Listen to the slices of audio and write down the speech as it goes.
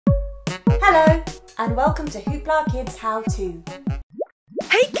and welcome to HooplaKidz How To.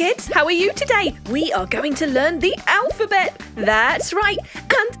 Hey kids, how are you today? We are going to learn the alphabet. That's right,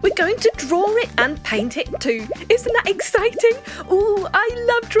 and we're going to draw it and paint it too. Isn't that exciting? Ooh, I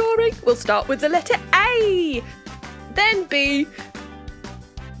love drawing. We'll start with the letter A, then B,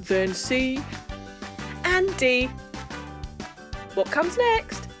 then C, and D. What comes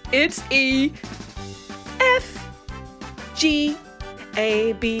next? It's E, F, G,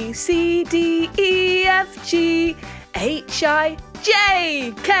 A, B, C, D, E, F, G, H, I,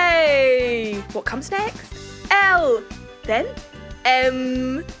 J, K. What comes next? L, then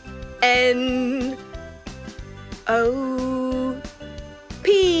M, N, O,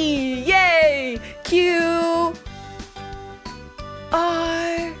 P, yay, Q,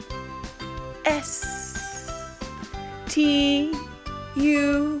 R, S, T,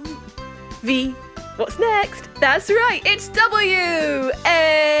 U, V. What's next? That's right, it's W,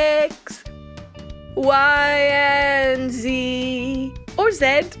 X, Y, and Z, or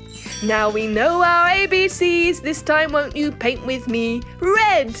Z. Now we know our ABCs. This time won't you paint with me?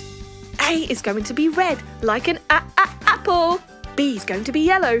 Red. A is going to be red, like an apple. B is going to be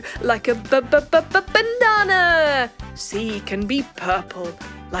yellow, like a banana. C can be purple,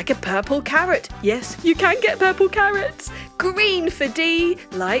 like a purple carrot. Yes, you can get purple carrots. Green for D,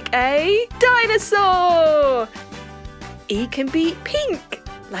 like a dinosaur. E can be pink,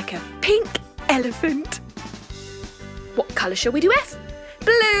 like a pink elephant. What colour shall we do F?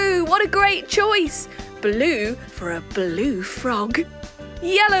 Blue! What a great choice! Blue for a blue frog.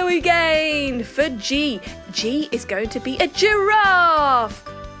 Yellow again for G. G is going to be a giraffe.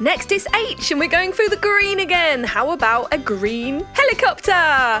 Next is H and we're going through the green again. How about a green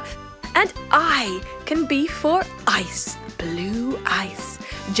helicopter? And I can be for ice. Blue ice.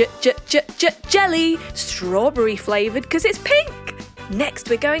 Jelly. Strawberry flavoured because it's pink. Next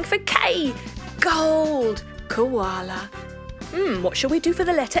we're going for K. Gold. Koala. What shall we do for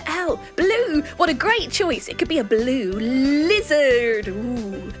the letter L? Blue. What a great choice. It could be a blue lizard.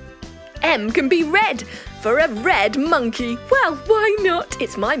 Ooh. M can be red for a red monkey. Well, why not?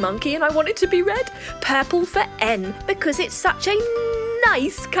 It's my monkey and I want it to be red. Purple for N because it's such a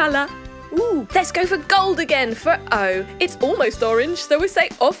nice colour. Ooh, let's go for gold again for O. It's almost orange, so we say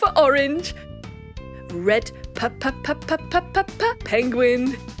O for orange. Red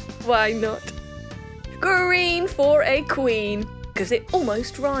penguin. Why not? Green for a queen, because it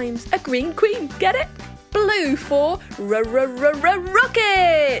almost rhymes. A green queen, get it? Blue for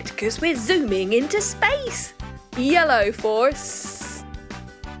rocket, because we're zooming into space. Yellow for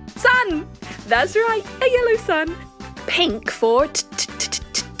sun. That's right, a yellow sun. Pink for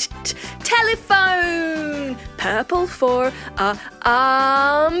telephone. Purple for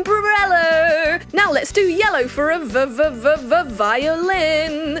umbrella. Now let's do yellow for a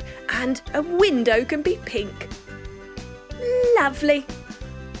violin. And a window can be pink. Lovely.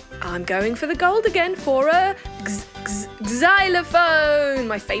 I'm going for the gold again for a xylophone,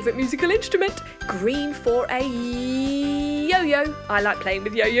 my favourite musical instrument. Green for a yo-yo. I like playing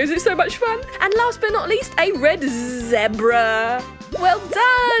with yo-yos, it's so much fun. And last but not least, a red zebra. Well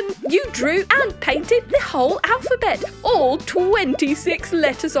done! You drew and painted the whole alphabet, all 26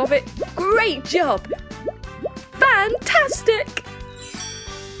 letters of it. Great job! Fantastic!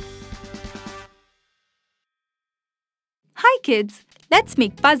 Hi kids, let's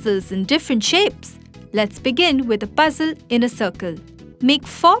make puzzles in different shapes. Let's begin with a puzzle in a circle. Make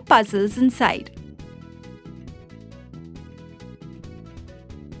 4 puzzles inside.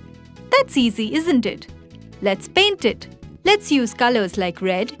 That's easy, isn't it? Let's paint it. Let's use colors like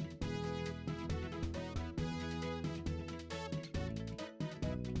red,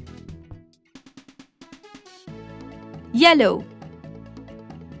 yellow,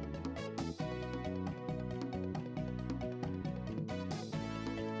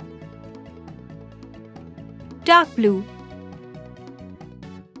 dark blue,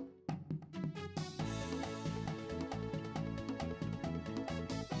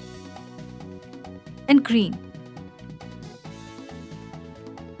 and green.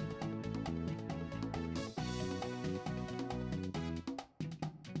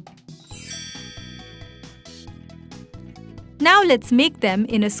 Now let's make them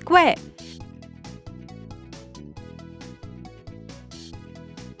in a square.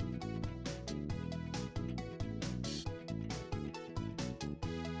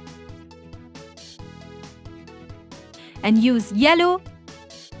 And use yellow,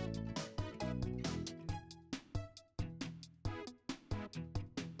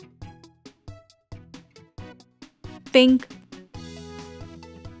 pink,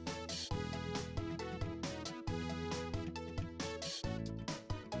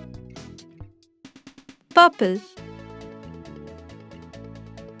 purple,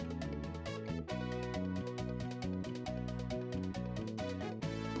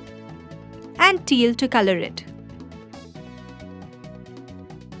 and teal to color it.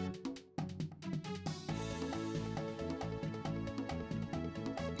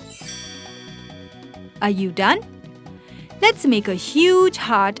 Are you done? Let's make a huge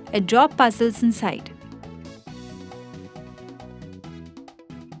heart and draw puzzles inside.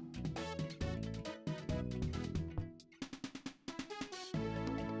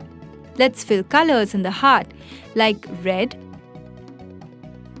 Let's fill colors in the heart like red,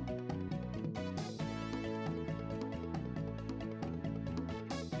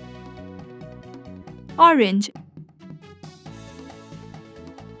 orange,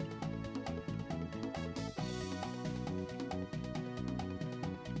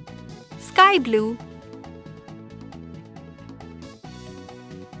 sky blue,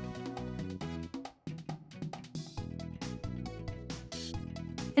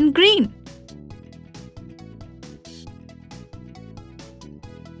 and green.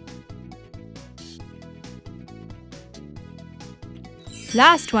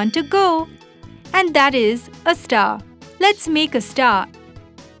 Last one to go, and that is a star. Let's make a star.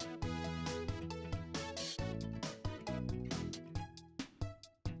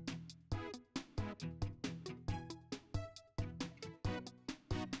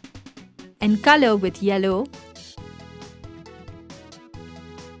 And color with yellow,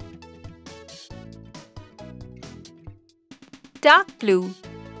 dark blue,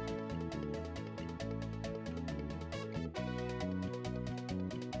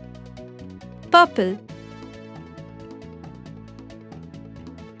 purple,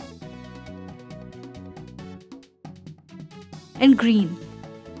 and green.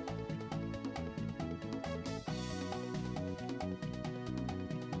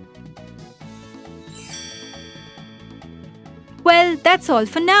 Well, that's all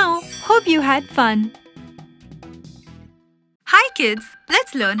for now. Hope you had fun. Hi kids,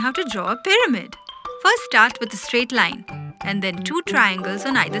 let's learn how to draw a pyramid. First start with a straight line and then 2 triangles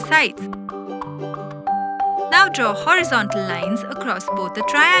on either sides. Now draw horizontal lines across both the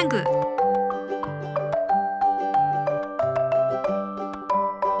triangle.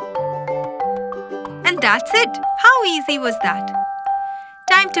 And that's it! How easy was that?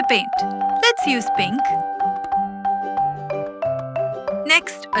 Time to paint. Let's use pink.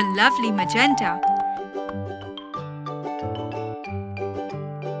 Next, a lovely magenta.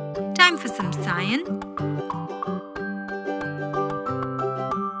 Time for some cyan.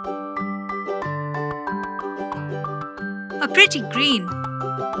 A pretty green.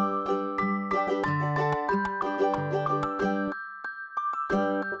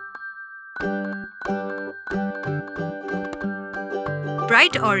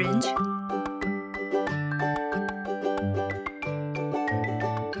 Bright orange.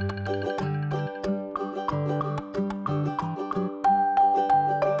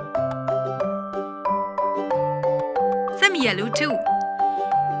 Some yellow too.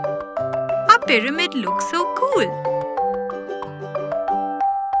 Our pyramid looks so cool.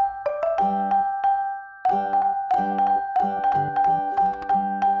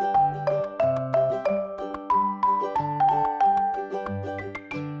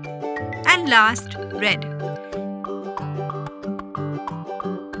 And last, red.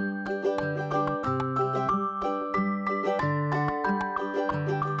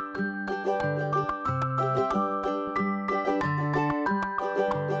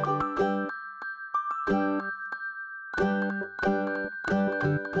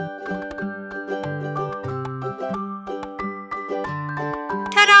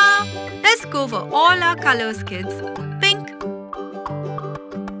 Ta-da! Let's go over all our colors, kids. Pink,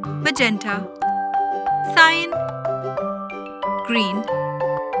 magenta, cyan, green,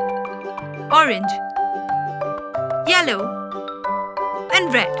 orange, yellow,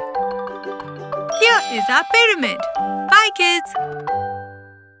 and red. Here is our pyramid. Bye, kids.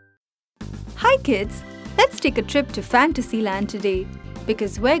 Hi, kids. Let's take a trip to Fantasyland today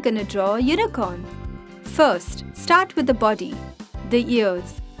because we're gonna draw a unicorn. First, start with the body, the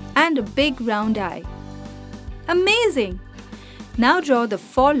ears, and a big round eye. Amazing! Now draw the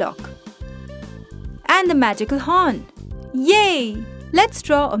forelock and the magical horn. Yay! Let's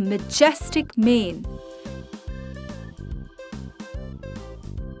draw a majestic mane.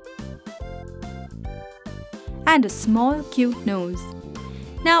 And a small cute nose.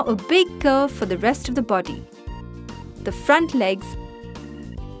 Now a big curve for the rest of the body. The front legs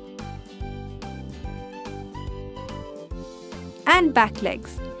and back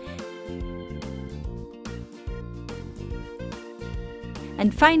legs.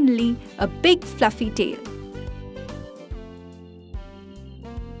 And finally, a big fluffy tail.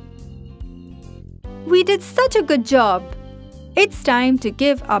 We did such a good job! It's time to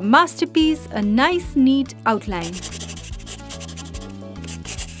give our masterpiece a nice, neat outline.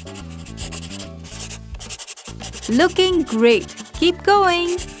 Looking great! Keep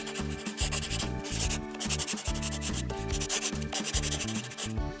going!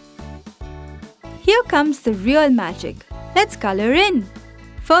 Here comes the real magic. Let's color in.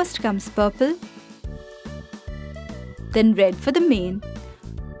 First comes purple, then red for the mane,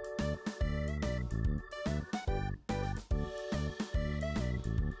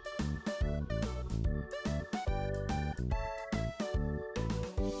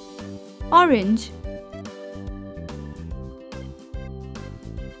 orange,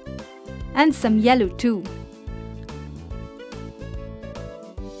 and some yellow too.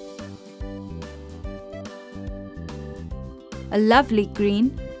 A lovely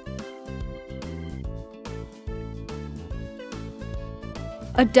green,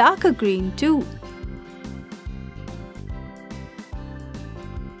 a darker green too,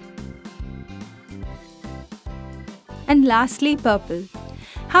 and lastly purple.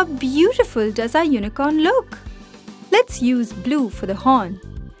 How beautiful does our unicorn look? Let's use blue for the horn.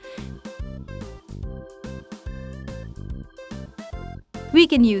 We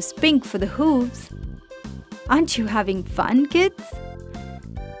can use pink for the hooves. Aren't you having fun, kids?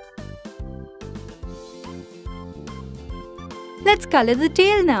 Let's color the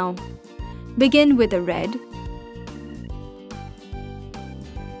tail now. Begin with a red,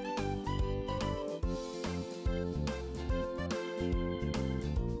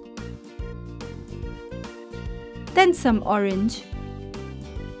 then some orange,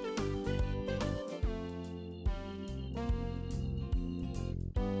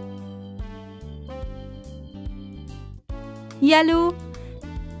 yellow,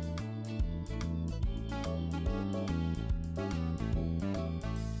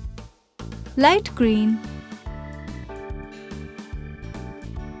 light green,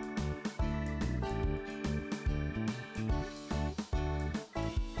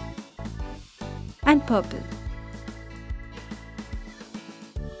 and purple.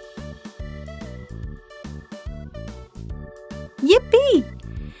 Yippee!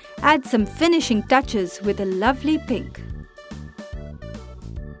 Add some finishing touches with a lovely pink.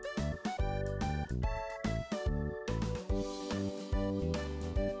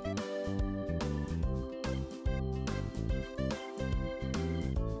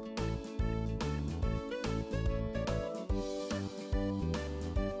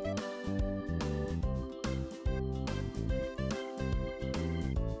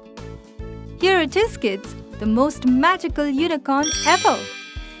 Here it is, kids, the most magical unicorn ever.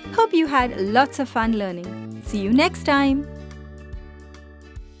 Hope you had lots of fun learning. See you next time.